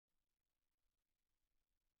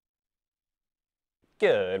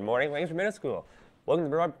Good morning, Laingsburg Middle School. Welcome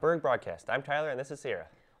to the Burg broadcast. I'm Tyler and this is Sarah.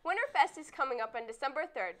 Winterfest is coming up on December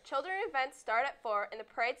 3rd. Children events start at 4 and the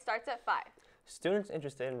parade starts at 5. Students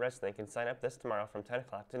interested in wrestling can sign up this tomorrow from 10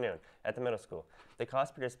 o'clock to noon at the middle school. The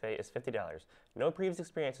cost to participate is $50. No previous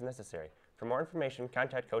experience is necessary. For more information,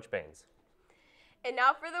 contact Coach Baines. And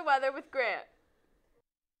now for the weather with Grant.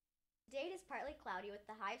 Today it is partly cloudy with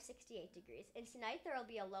the high of 68 degrees, and tonight there will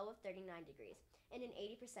be a low of 39 degrees and an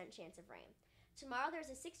 80% chance of rain. Tomorrow there's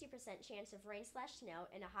a 60% chance of rain/snow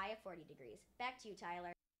and a high of 40 degrees. Back to you,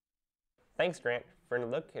 Tyler. Thanks, Grant. For a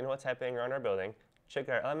look into what's happening around our building, check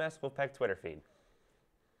out our LMS Wolfpack Twitter feed.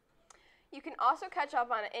 You can also catch up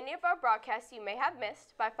on any of our broadcasts you may have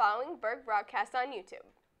missed by following Burg Broadcast on YouTube.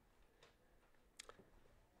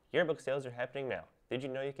 Yearbook sales are happening now. Did you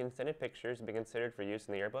know you can send in pictures to be considered for use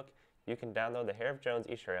in the yearbook? You can download the Hair of Jones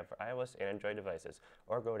eShare app for iOS and Android devices,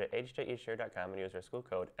 or go to hjeshare.com and use our school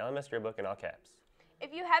code LMS Yearbook in all caps.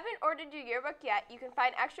 If you haven't ordered your yearbook yet, you can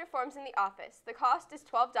find extra forms in the office. The cost is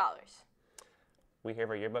 $12. We have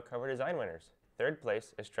our yearbook cover design winners. Third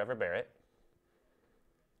place is Trevor Barrett.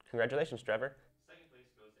 Congratulations, Trevor. Second place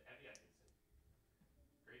goes to Abby Atkinson.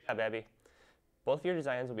 Great job, Abby. Both of your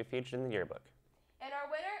designs will be featured in the yearbook. And our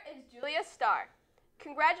winner is Julia Starr.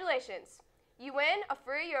 Congratulations! You win a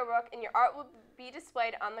free yearbook and your art will be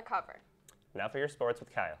displayed on the cover. Now for your sports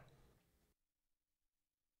with Kyle.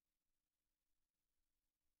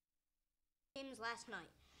 Games last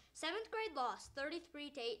night. 7th grade lost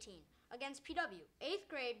 33-18 against PW. 8th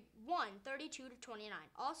grade won 32-29.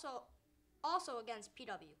 Also against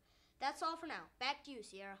PW. That's all for now. Back to you,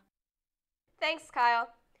 Sierra. Thanks, Kyle.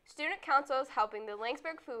 Student Council is helping the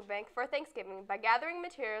Laingsburg Food Bank for Thanksgiving by gathering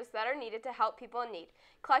materials that are needed to help people in need.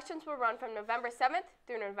 Collections will run from November 7th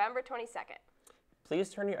through November 22nd. Please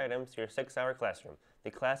turn your items to your 6-hour classroom.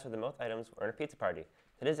 The class with the most items will earn a pizza party.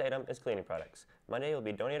 Today's item is cleaning products. Monday will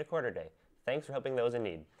be Donate a Quarter Day. Thanks for helping those in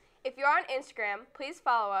need. If you're on Instagram, please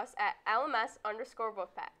follow us at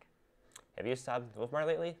LMS_Wolfpack. Have you stopped at the Wolf Mart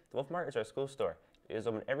lately? The Wolf Mart is our school store. It is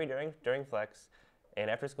open every day during Flex and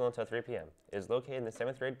after school until 3 p.m. It is located in the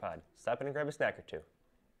 7th grade pod. Stop in and grab a snack or two.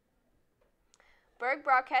 Burg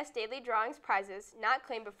Broadcast Daily Drawings prizes not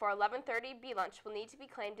claimed before 11:30 B lunch will need to be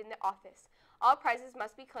claimed in the office. All prizes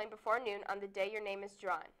must be claimed before noon on the day your name is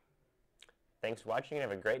drawn. Thanks for watching and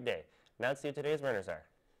have a great day. Now let's see what today's winners are.